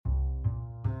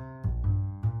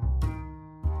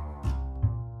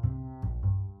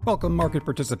Welcome, market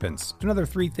participants, to another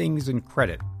Three Things in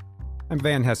Credit. I'm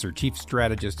Van Hesser, Chief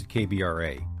Strategist at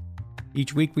KBRA.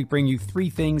 Each week, we bring you three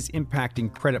things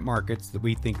impacting credit markets that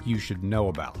we think you should know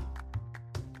about.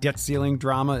 Debt ceiling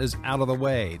drama is out of the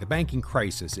way, the banking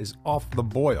crisis is off the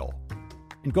boil,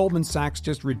 and Goldman Sachs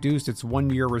just reduced its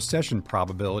one-year recession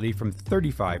probability from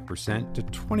 35% to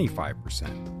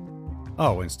 25%.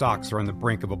 Oh, and stocks are on the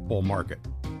brink of a bull market.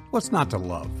 What's not to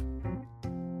love?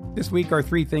 This week, our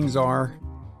three things are: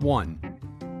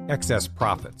 1. Excess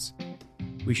profits.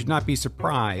 We should not be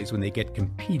surprised when they get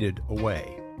competed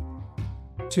away.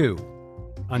 2.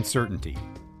 Uncertainty.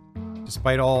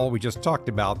 Despite all we just talked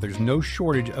about, there's no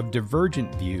shortage of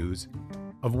divergent views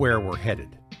of where we're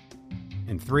headed.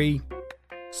 And 3.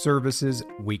 Services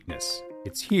weakness.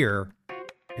 It's here,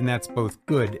 and that's both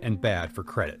good and bad for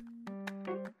credit.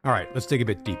 All right, let's dig a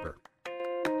bit deeper.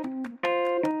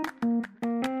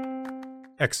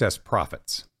 Excess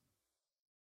profits.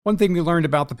 One thing we learned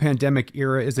about the pandemic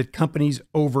era is that companies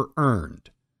over-earned.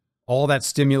 All that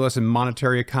stimulus and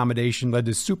monetary accommodation led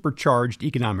to supercharged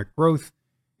economic growth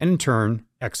and, in turn,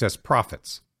 excess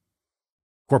profits.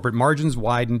 Corporate margins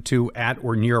widened to at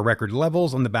or near record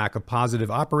levels on the back of positive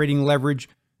operating leverage,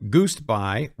 goosed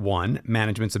by 1.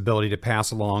 Management's ability to pass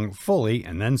along fully,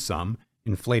 and then some,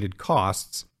 inflated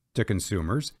costs to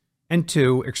consumers, and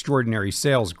 2. Extraordinary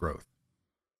sales growth.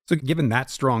 So given that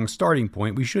strong starting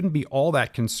point, we shouldn't be all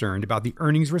that concerned about the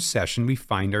earnings recession we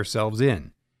find ourselves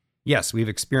in. Yes, we've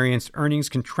experienced earnings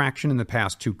contraction in the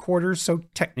past 2 quarters, so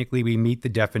technically we meet the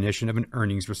definition of an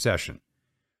earnings recession.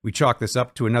 We chalk this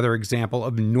up to another example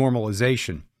of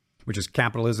normalization, which is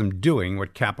capitalism doing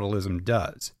what capitalism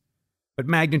does. But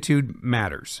magnitude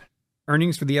matters.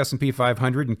 Earnings for the S&P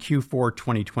 500 in Q4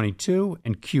 2022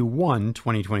 and Q1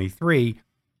 2023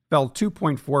 fell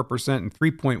 2.4% and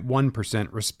 3.1%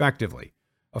 respectively,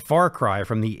 a far cry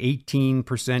from the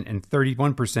 18% and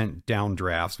 31%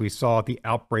 downdrafts we saw at the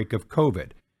outbreak of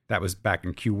COVID. That was back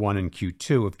in Q1 and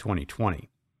Q2 of 2020.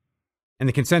 And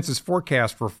the consensus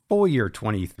forecast for full year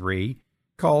 23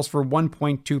 calls for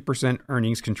 1.2%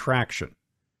 earnings contraction.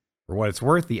 For what it's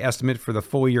worth, the estimate for the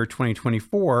full year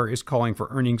 2024 is calling for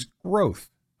earnings growth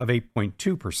of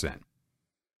 8.2%.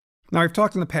 Now, I've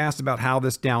talked in the past about how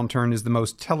this downturn is the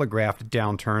most telegraphed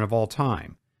downturn of all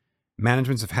time.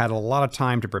 Managements have had a lot of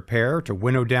time to prepare to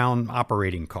winnow down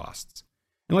operating costs.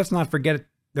 And let's not forget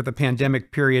that the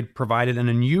pandemic period provided an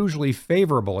unusually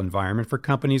favorable environment for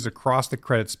companies across the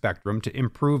credit spectrum to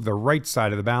improve the right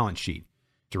side of the balance sheet,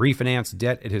 to refinance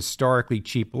debt at historically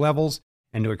cheap levels,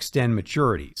 and to extend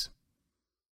maturities.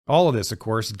 All of this, of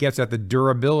course, gets at the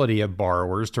durability of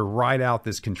borrowers to ride out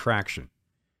this contraction.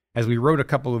 As we wrote a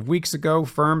couple of weeks ago,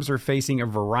 firms are facing a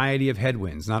variety of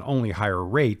headwinds, not only higher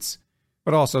rates,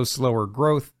 but also slower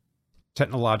growth,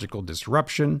 technological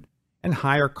disruption, and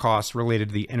higher costs related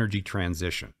to the energy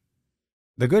transition.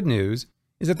 The good news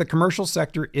is that the commercial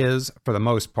sector is, for the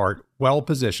most part, well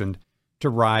positioned to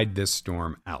ride this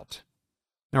storm out.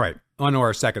 All right, on to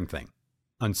our second thing,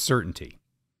 uncertainty.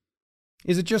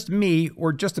 Is it just me,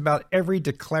 or just about every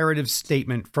declarative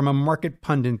statement from a market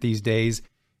pundit these days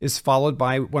is followed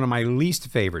by one of my least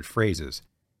favorite phrases,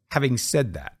 having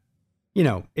said that? You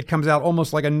know, it comes out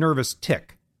almost like a nervous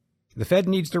tick. The Fed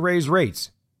needs to raise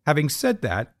rates. Having said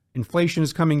that, inflation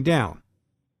is coming down.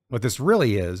 What this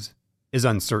really is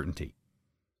uncertainty.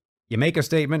 You make a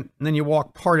statement and then you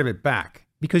walk part of it back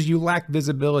because you lack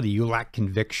visibility, you lack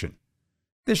conviction.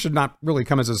 This should not really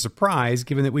come as a surprise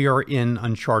given that we are in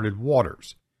uncharted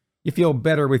waters. You feel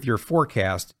better with your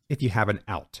forecast if you have an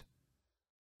out.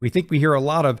 We think we hear a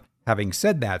lot of having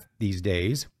said that these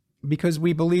days because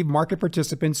we believe market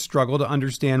participants struggle to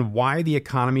understand why the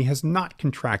economy has not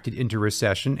contracted into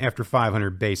recession after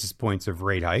 500 basis points of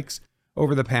rate hikes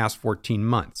over the past 14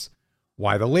 months,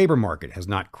 why the labor market has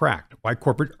not cracked, why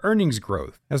corporate earnings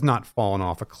growth has not fallen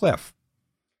off a cliff.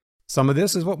 Some of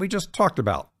this is what we just talked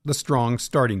about, the strong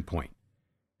starting point.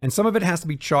 And some of it has to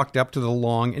be chalked up to the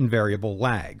long and variable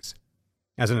lags.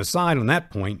 As an aside on that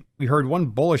point, we heard one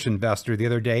bullish investor the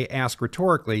other day ask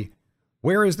rhetorically,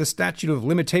 where is the statute of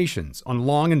limitations on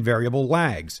long and variable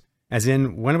lags? As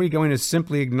in, when are we going to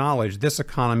simply acknowledge this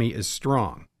economy is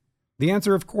strong? The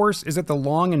answer, of course, is that the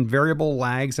long and variable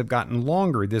lags have gotten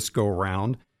longer this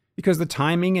go-around because the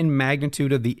timing and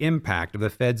magnitude of the impact of the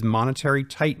Fed's monetary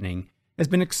tightening has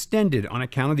been extended on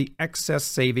account of the excess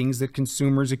savings that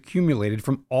consumers accumulated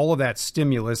from all of that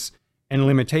stimulus and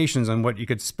limitations on what you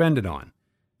could spend it on.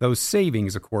 Those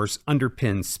savings, of course,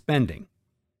 underpin spending.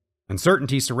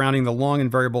 Uncertainty surrounding the long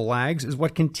and variable lags is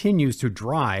what continues to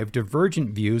drive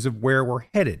divergent views of where we're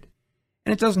headed.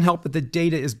 And it doesn't help that the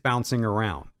data is bouncing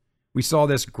around. We saw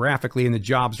this graphically in the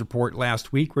jobs report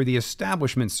last week, where the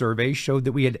establishment survey showed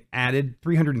that we had added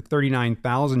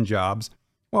 339,000 jobs,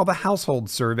 while the household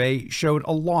survey showed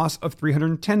a loss of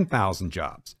 310,000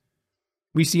 jobs.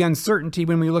 We see uncertainty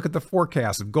when we look at the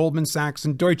forecasts of Goldman Sachs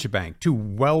and Deutsche Bank, two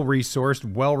well-resourced,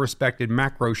 well-respected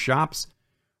macro shops,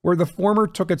 where the former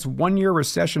took its one-year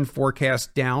recession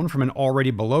forecast down from an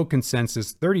already below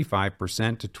consensus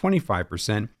 35% to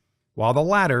 25%, while the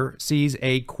latter sees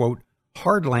a, quote,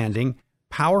 hard landing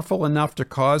powerful enough to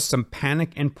cause some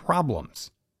panic and problems.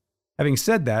 Having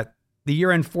said that, the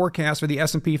year-end forecast for the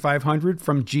S&P 500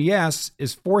 from GS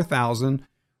is 4,000,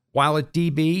 while at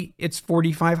DB it's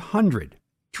 4,500.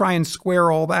 Try and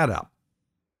square all that up.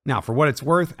 Now, for what it's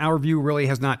worth, our view really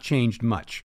has not changed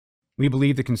much. We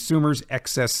believe the consumer's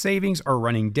excess savings are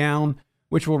running down,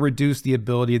 which will reduce the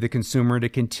ability of the consumer to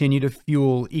continue to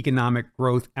fuel economic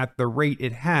growth at the rate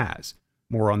it has.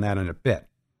 More on that in a bit.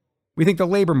 We think the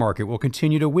labor market will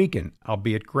continue to weaken,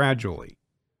 albeit gradually.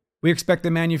 We expect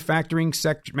the manufacturing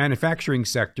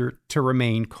sector to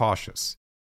remain cautious.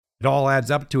 It all adds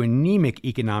up to anemic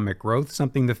economic growth,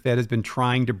 something the Fed has been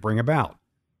trying to bring about.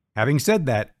 Having said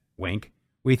that, wink,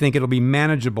 we think it'll be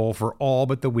manageable for all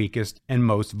but the weakest and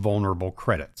most vulnerable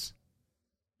credits.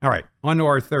 All right, on to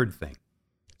our third thing.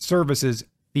 Services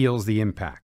feels the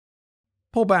impact.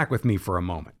 Pull back with me for a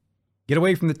moment. Get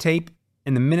away from the tape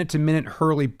and the minute-to-minute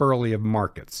hurly-burly of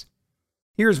markets.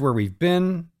 Here's where we've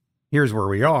been, here's where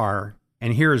we are,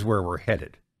 and here's where we're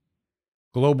headed.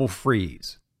 Global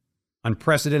freeze,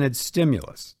 unprecedented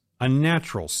stimulus,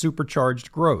 unnatural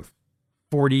supercharged growth,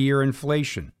 40-year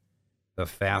inflation, the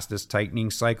fastest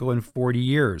tightening cycle in 40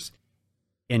 years.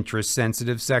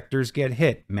 Interest-sensitive sectors get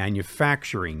hit.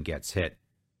 Manufacturing gets hit.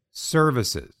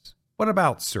 Services. What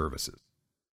about services?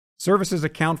 Services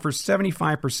account for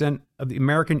 75% of the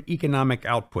American economic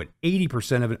output,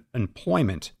 80% of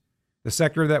employment, the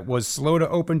sector that was slow to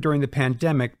open during the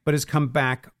pandemic but has come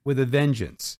back with a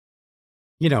vengeance.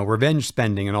 You know, revenge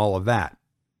spending and all of that.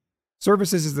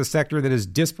 Services is the sector that is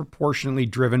disproportionately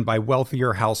driven by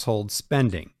wealthier household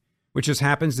spending, which just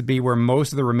happens to be where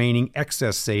most of the remaining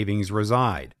excess savings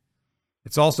reside.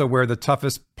 It's also where the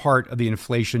toughest part of the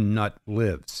inflation nut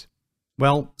lives.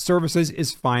 Well, services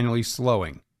is finally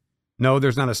slowing. No,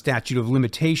 there's not a statute of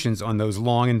limitations on those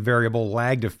long and variable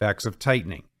lagged effects of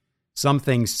tightening. Some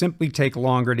things simply take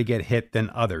longer to get hit than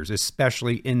others,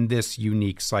 especially in this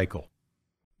unique cycle.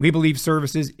 We believe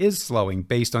services is slowing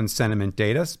based on sentiment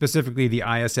data, specifically the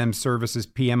ISM Services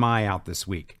PMI out this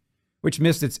week, which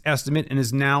missed its estimate and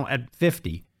is now at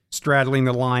 50, straddling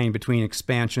the line between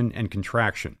expansion and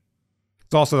contraction.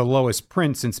 It's also the lowest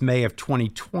print since May of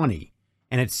 2020,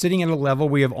 and it's sitting at a level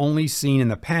we have only seen in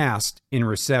the past in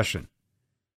recession.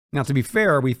 Now, to be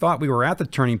fair, we thought we were at the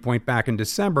turning point back in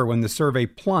December when the survey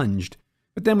plunged,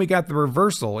 but then we got the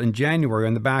reversal in January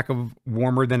on the back of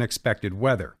warmer than expected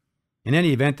weather. In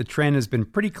any event, the trend has been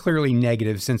pretty clearly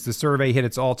negative since the survey hit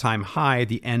its all-time high at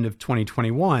the end of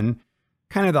 2021,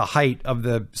 kind of the height of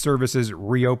the services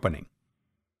reopening.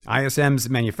 ISM's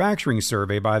manufacturing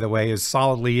survey, by the way, is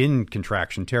solidly in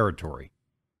contraction territory.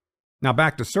 Now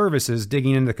back to services,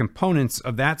 digging into the components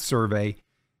of that survey,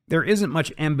 there isn't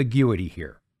much ambiguity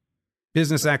here.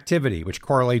 Business activity, which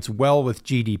correlates well with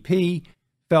GDP,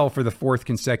 fell for the fourth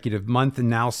consecutive month and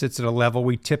now sits at a level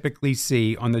we typically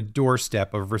see on the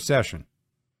doorstep of recession.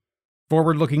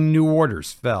 Forward-looking new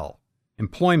orders fell.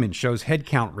 Employment shows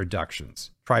headcount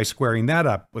reductions. Try squaring that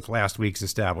up with last week's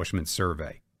establishment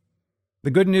survey.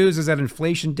 The good news is that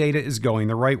inflation data is going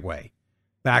the right way.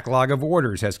 Backlog of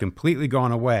orders has completely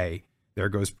gone away. There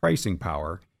goes pricing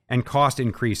power, and cost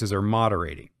increases are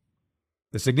moderating.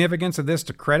 The significance of this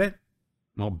to credit?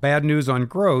 Well, bad news on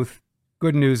growth,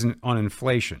 good news on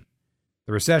inflation.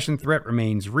 The recession threat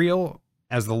remains real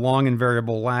as the long and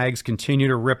variable lags continue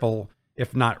to ripple,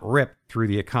 if not rip, through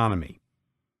the economy.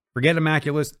 Forget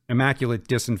immaculate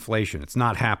disinflation. It's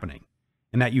not happening.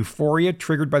 And that euphoria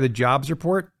triggered by the jobs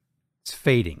report? It's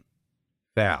fading.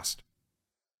 Fast.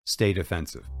 Stay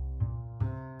defensive.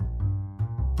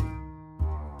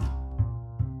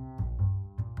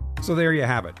 So there you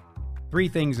have it. 3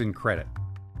 things in credit.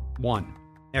 1.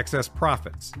 Excess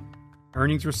profits.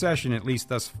 Earnings recession, at least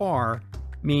thus far,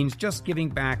 means just giving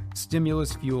back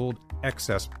stimulus-fueled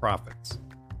excess profits.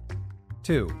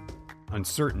 2.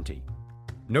 Uncertainty.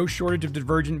 No shortage of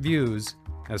divergent views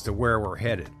as to where we're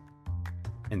headed.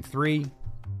 And 3.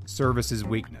 Services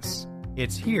weakness.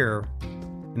 It's here,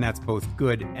 and that's both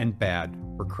good and bad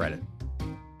for credit.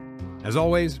 As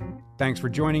always, thanks for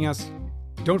joining us.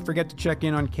 Don't forget to check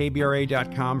in on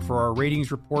kbra.com for our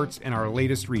ratings reports and our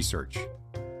latest research.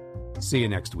 See you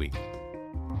next week.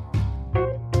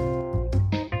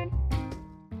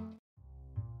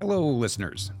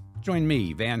 listeners. Join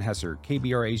me, Van Hesser,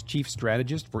 KBRA's chief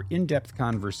strategist, for in-depth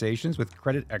conversations with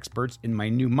credit experts in my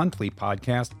new monthly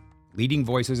podcast, Leading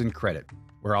Voices in Credit,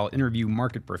 where I'll interview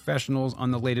market professionals on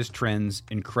the latest trends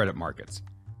in credit markets.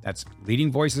 That's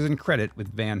Leading Voices in Credit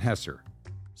with Van Hesser.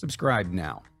 Subscribe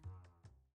now.